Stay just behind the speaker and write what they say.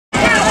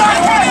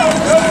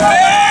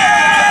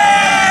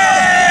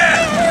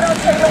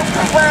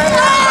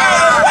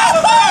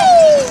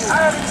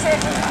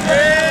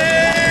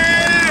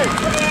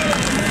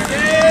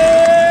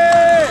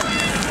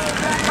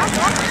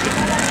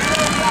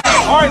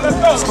let's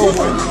go. Let's go,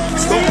 boy.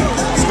 Let's go.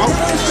 Let's go.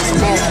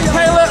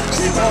 Caleb.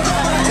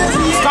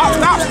 Stop.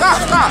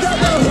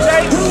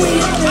 Jay.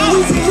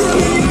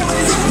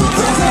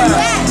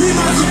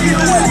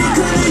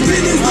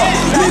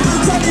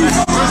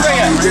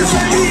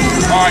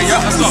 All right,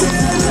 yeah, let's go.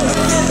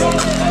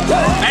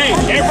 Hey,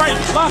 everybody,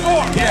 lock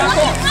on. Yeah, lock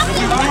on.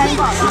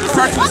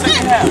 Start to the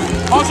second half.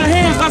 Hold your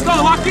hands, let's go.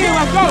 Lock in,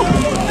 let's go.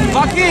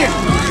 Lock in.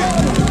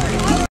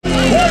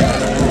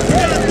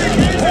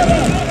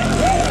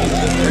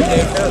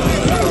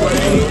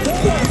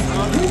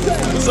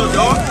 What's up,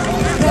 dog?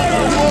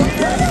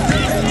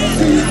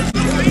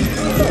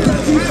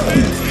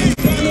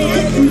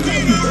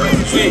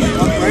 See, we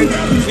win.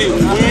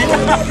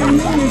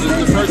 This is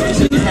the first we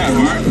should have,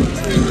 all right?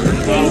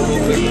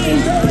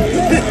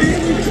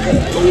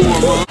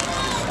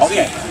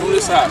 Okay,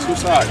 switch sides.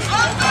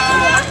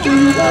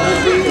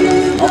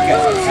 Okay,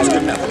 that's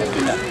good enough.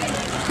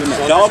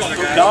 Dogs,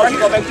 you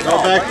gonna make the call.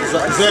 Go back,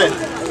 Zed.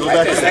 Go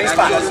back. Same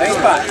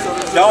spot.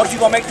 Dogs, you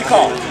gonna make the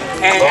call.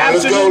 And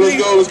absolutely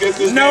let's get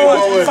this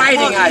no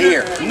fighting out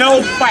here.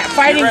 No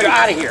fighting, you're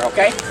out of here,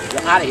 okay?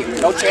 You're out of here.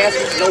 No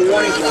chances, no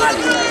warnings, you're out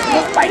of here.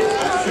 No fighting.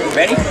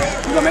 Ready?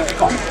 You're gonna make the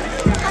call.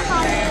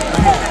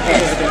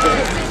 Heads.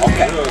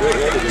 Okay.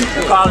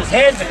 The call is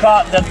heads, the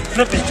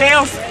flip is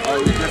tails.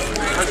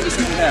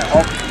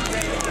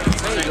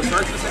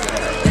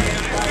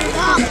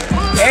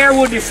 Heir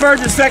will defer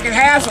to the second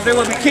half, so they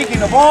will be kicking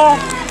the ball.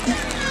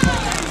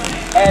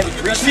 And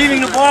receiving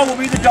the ball will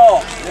be the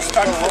dog. Let's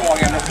start the football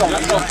game. Let's go.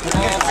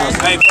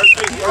 Hey,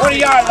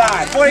 40-yard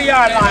line.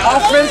 40-yard line.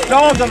 Offense,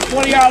 dogs on the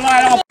 40-yard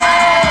line. All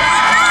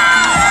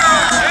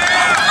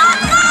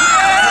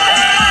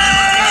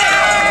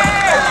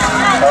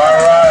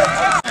right.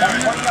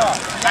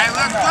 Hey,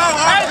 let's go.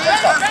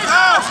 Hey,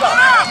 Josh, go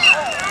now.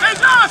 Hey,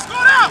 Josh, go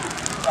now.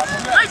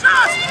 Hey,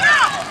 Josh, go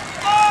now.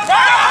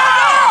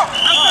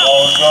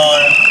 Ball's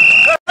going.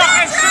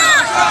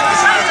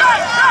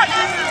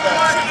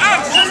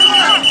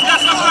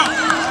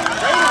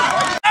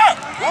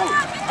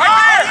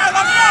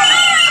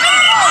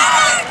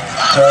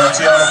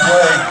 Penalty on the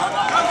play.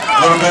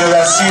 A little bit of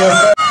that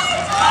CFL.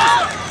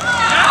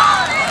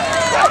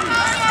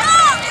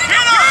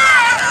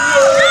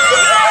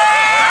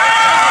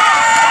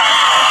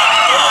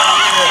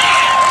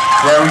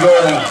 There we go.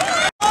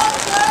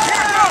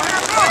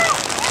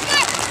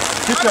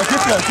 Get there.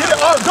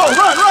 Oh, go,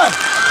 run.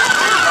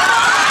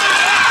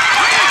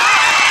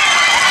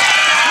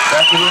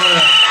 Back to the end.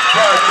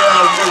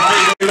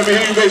 Let me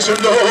hear you make some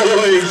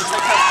noise.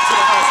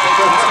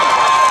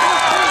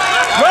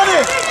 Run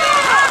it.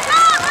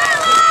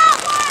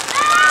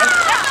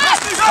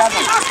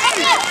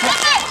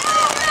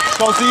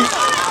 Go see.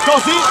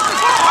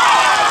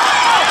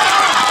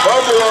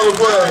 Fumble on the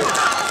play.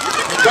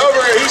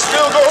 Cover it, he's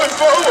still going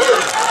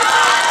forward.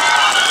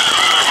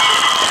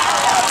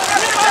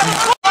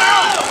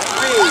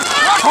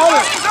 Hold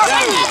it.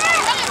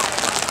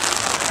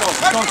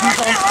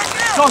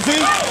 Go see.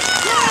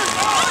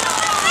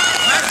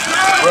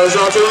 Runs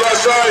out to the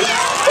left side.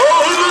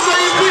 Oh, he looks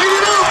like he's picking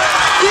it up.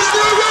 He's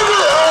still with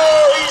it.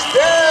 Oh, he's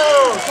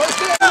down.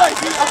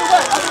 Other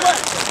way.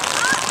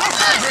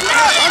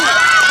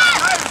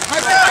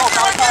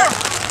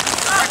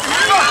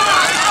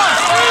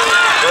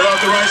 Right off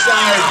the right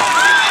side.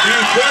 He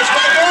catch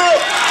back up.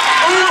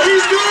 Oh,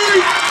 he's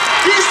good.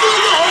 He's still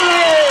going.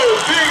 Oh,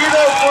 big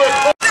enough for it.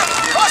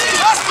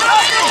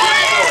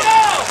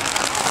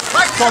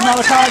 Go,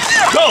 Mancao.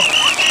 Go.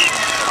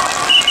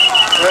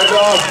 Hand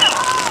off.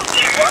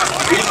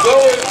 He's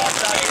going.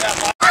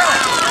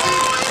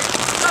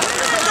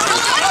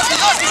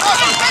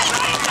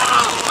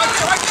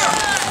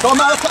 Go,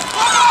 Mancao.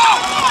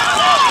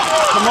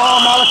 Come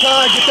on,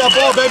 Mancao. Get that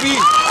ball, baby.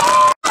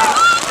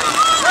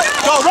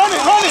 Go, run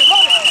it. The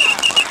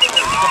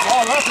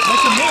ball up, make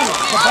him move.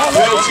 The ball up.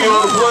 Penalty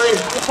on the play.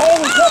 The ball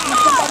was up and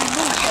somebody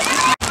moved.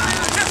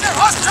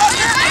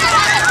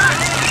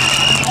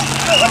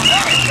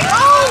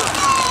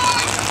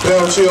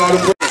 Penalty on the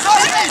play.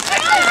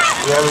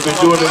 We haven't been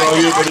doing it all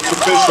year, but it's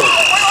official.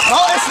 No,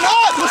 it's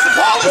not. The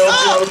ball is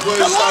up.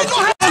 The line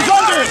don't have hands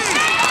under it.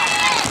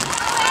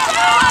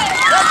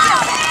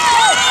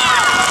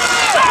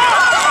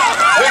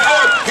 Pick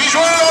up. He's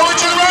running over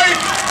to the right.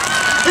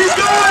 He's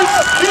good.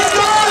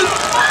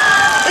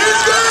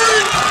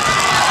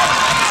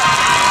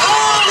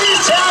 Oh, he's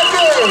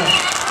tackled.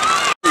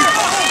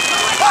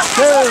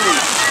 2, 1.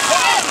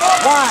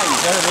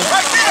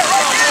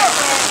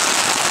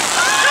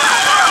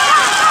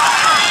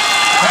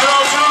 Head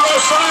on to the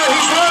left side.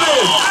 He's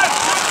running.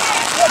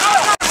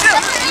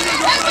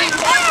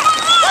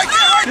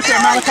 Get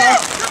there, Mancao.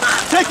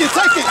 Take it.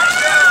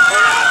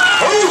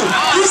 Oh,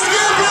 he's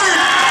scambling.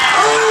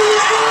 Oh,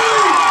 he's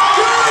going.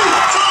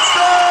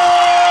 Touchdown.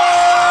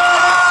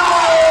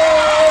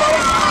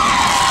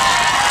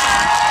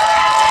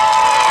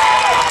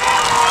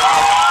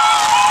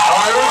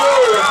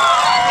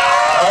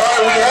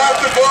 We have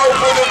to go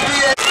for the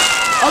PA.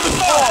 On the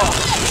ball.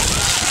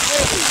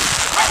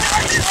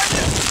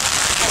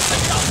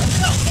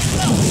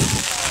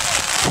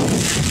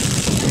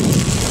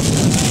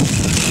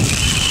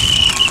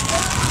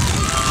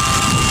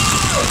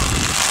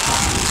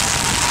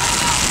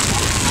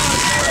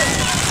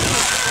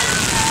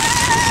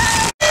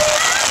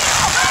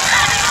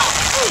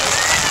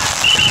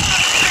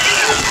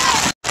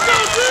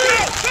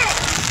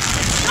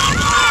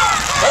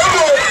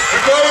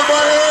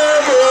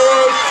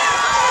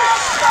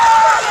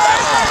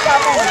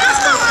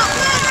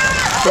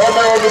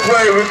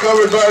 play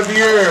recovered by the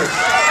air.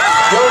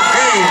 Young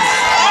Kings.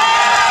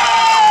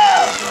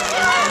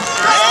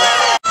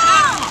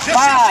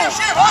 5,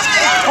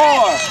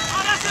 4.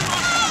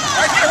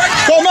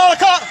 Go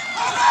Mancao!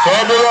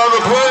 Fumble on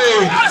the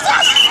play.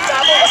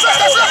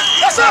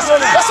 That's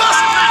us!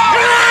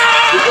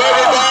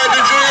 Recovered by the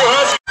Junior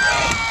Huskies.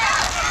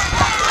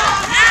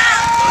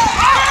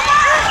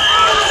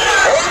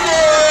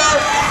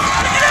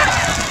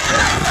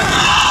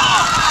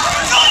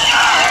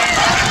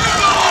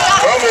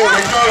 Fumble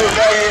recovered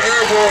by the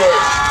Air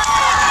Boys.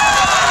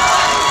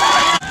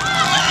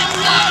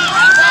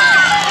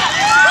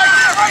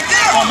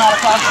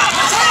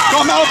 Go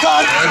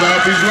Mancao! And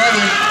off he's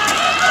running.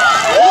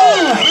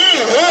 Ooh,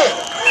 big hit.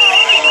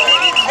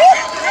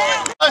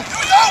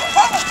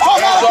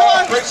 Hands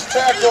off, breaks the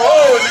tackle.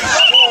 Oh, and he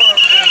scored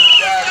this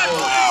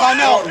tackle. Time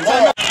out.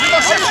 7.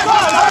 6. 5.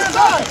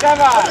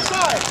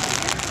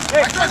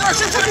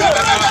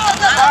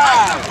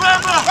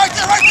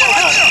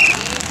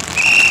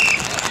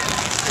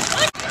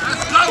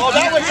 Oh,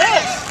 that was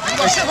it.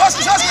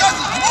 Huskies, come on.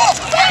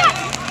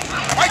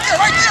 Right there,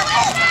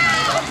 go.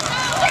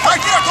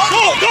 Right there,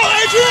 go,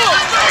 Adrian.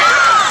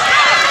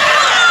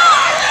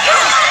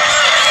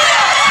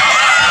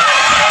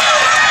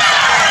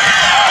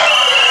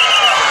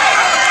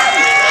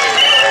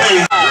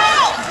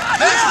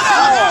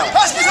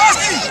 Huskies.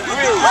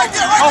 Right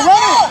there, go.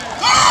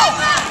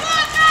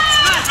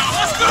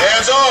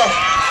 Hands off,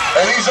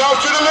 and he's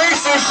off to the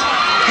races.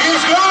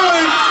 He's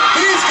going.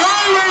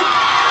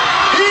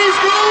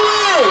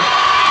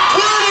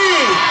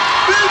 20,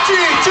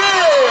 50, 10.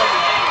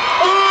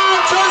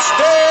 Oh,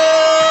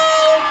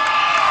 touchdown.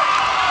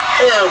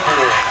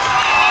 Airborne.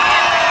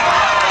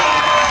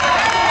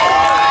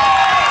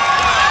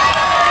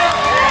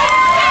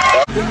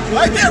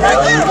 Right there. On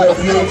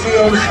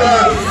the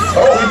stop.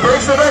 Oh, he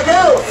breaks it back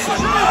out.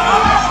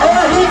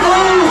 And he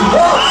goes.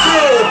 Walks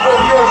in for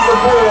the extra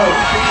point.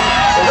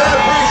 And that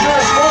brings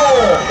your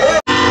score.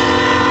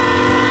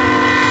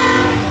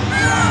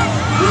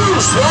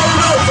 Swallowed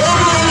up,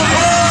 fumble on the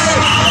play.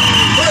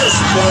 First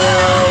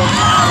down.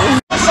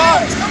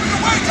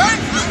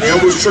 They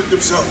almost tricked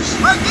themselves.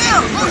 Right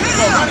there, go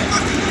here.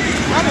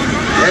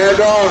 Hand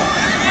off.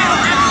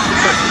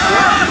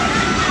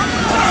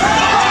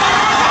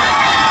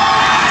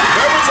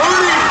 Number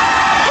 20.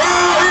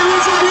 Oh, he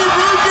looks like he's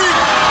breaking.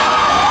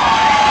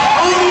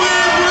 All the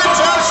way for a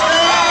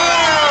touchdown.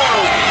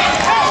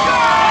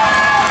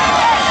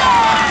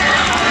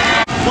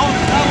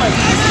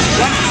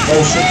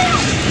 Motion.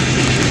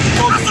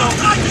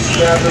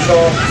 Snap is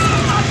off.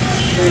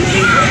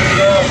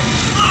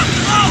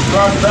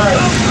 Drop back.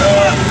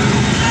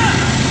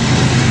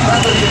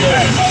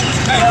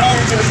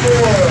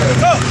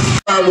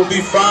 Time will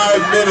be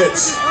 5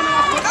 minutes.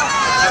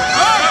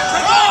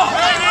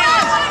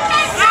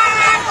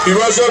 He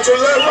runs up to the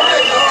left,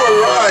 right. All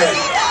right.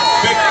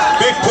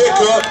 Big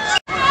pickup.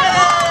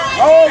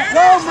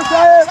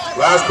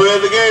 Last play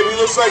of the game. He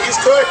looks like he's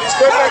cut. He's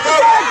cut back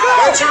up.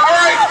 That's your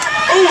right.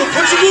 Oh,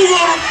 put your move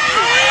on him.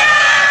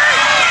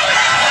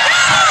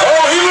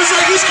 Oh, he looks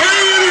like he's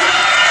carrying it.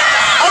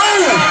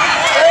 Oh,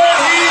 and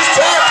he's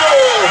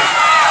tackled.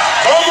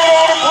 Fumble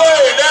on the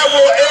play. That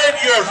will end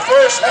your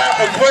first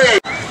half of play.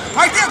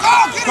 Right there,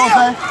 go, get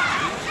him.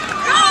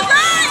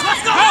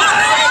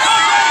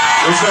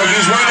 Looks like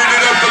he's running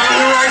it up the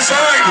right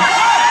side.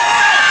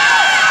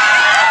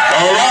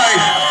 All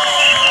right.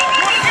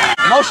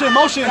 Motion.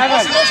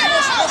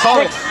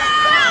 Sorry.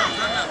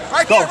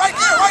 Right there.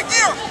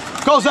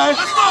 Go, Zay.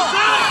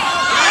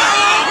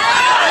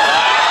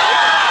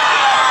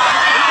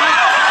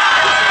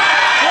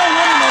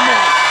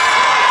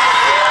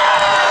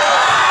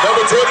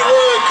 Number 21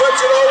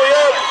 cuts it all the way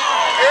up,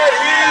 and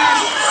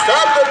he's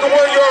stopped at the 1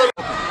 yard.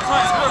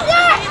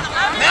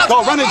 Go,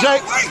 run it,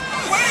 Jake.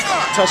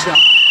 Touchdown.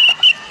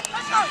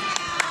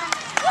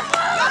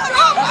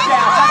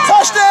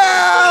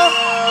 Touchdown!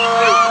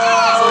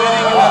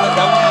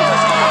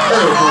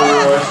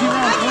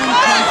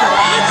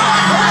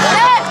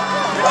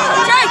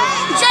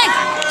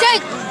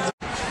 Jake!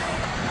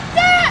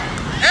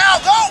 Now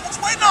go, what's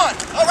waiting on?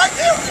 Oh, right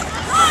there.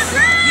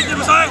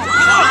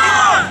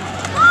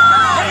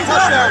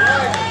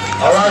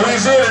 All right,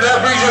 he's in, and that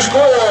brings your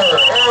score.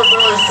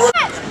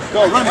 Go,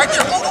 run Right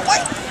there, go,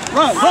 wait.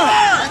 Run. Right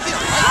there.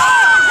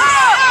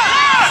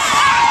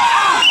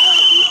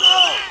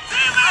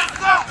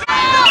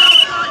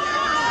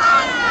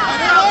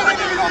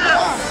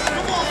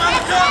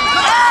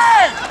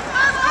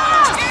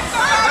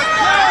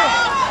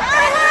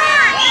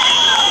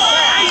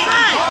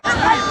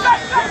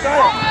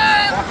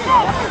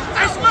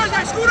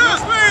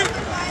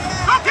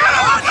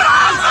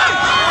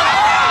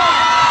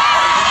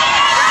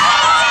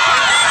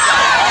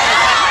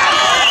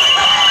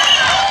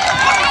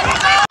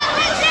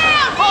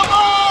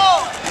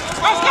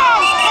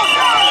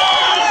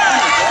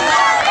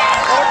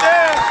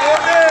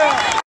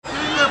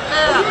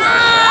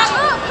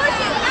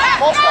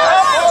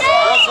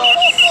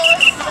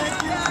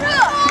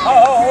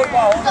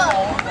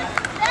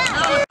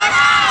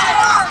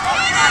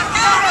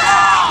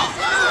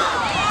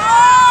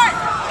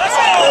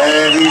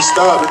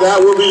 stop. And that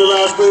will be the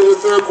last play of the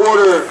third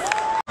quarter.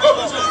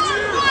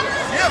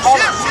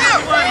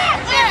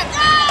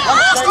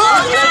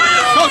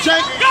 Go,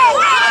 Jake.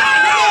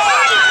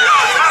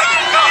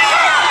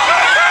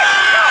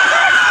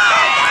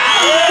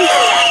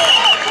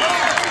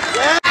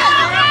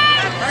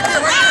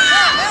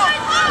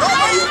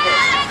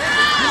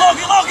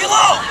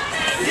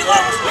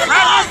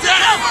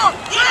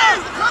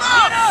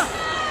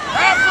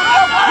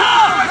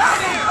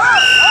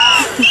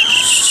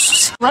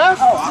 Ref?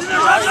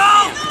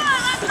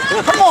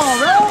 Come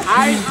on, Ref.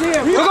 I see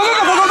him. Go.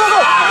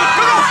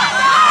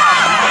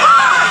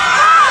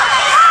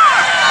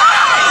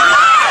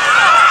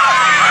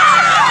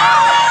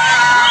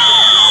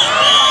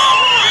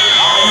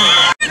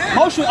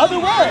 Motion other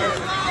way.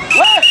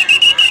 Wait.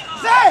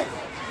 Say.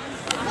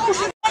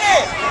 Motion. There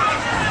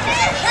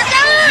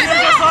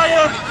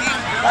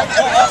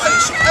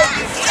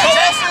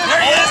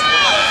he is.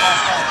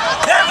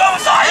 There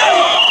goes Zion.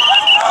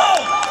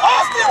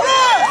 Austin,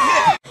 run.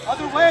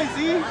 Other way, Z.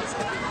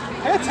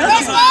 Pay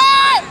attention.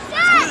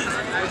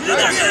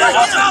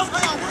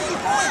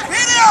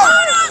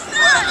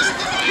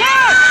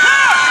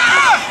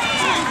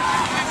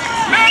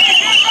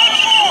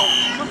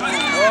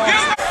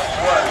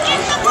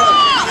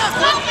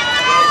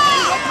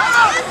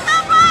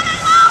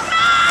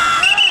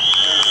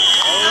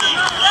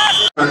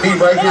 We meet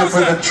right here for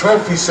the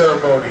trophy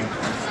ceremony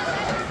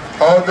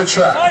on the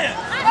track.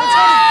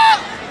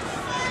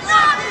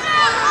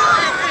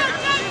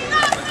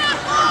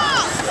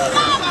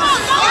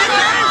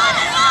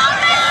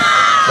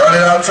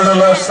 Running out to the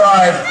left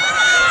side.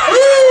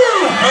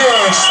 Woo!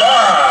 Big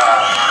stop.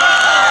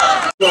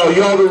 So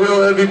y'all the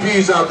real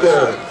MVPs out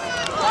there.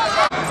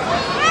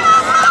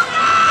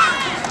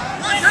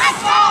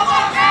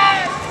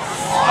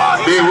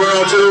 Big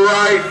round to the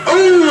right.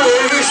 Ooh,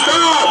 and he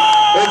stopped.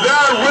 And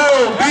that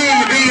will be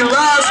the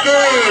last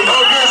game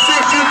of your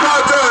 6U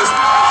contest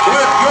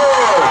with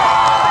your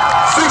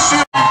 6U.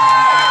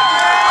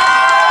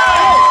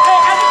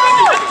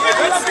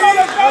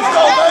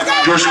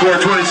 Your score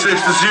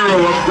 26-0.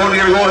 I'm going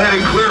to go ahead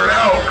and clear it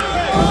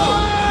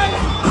out.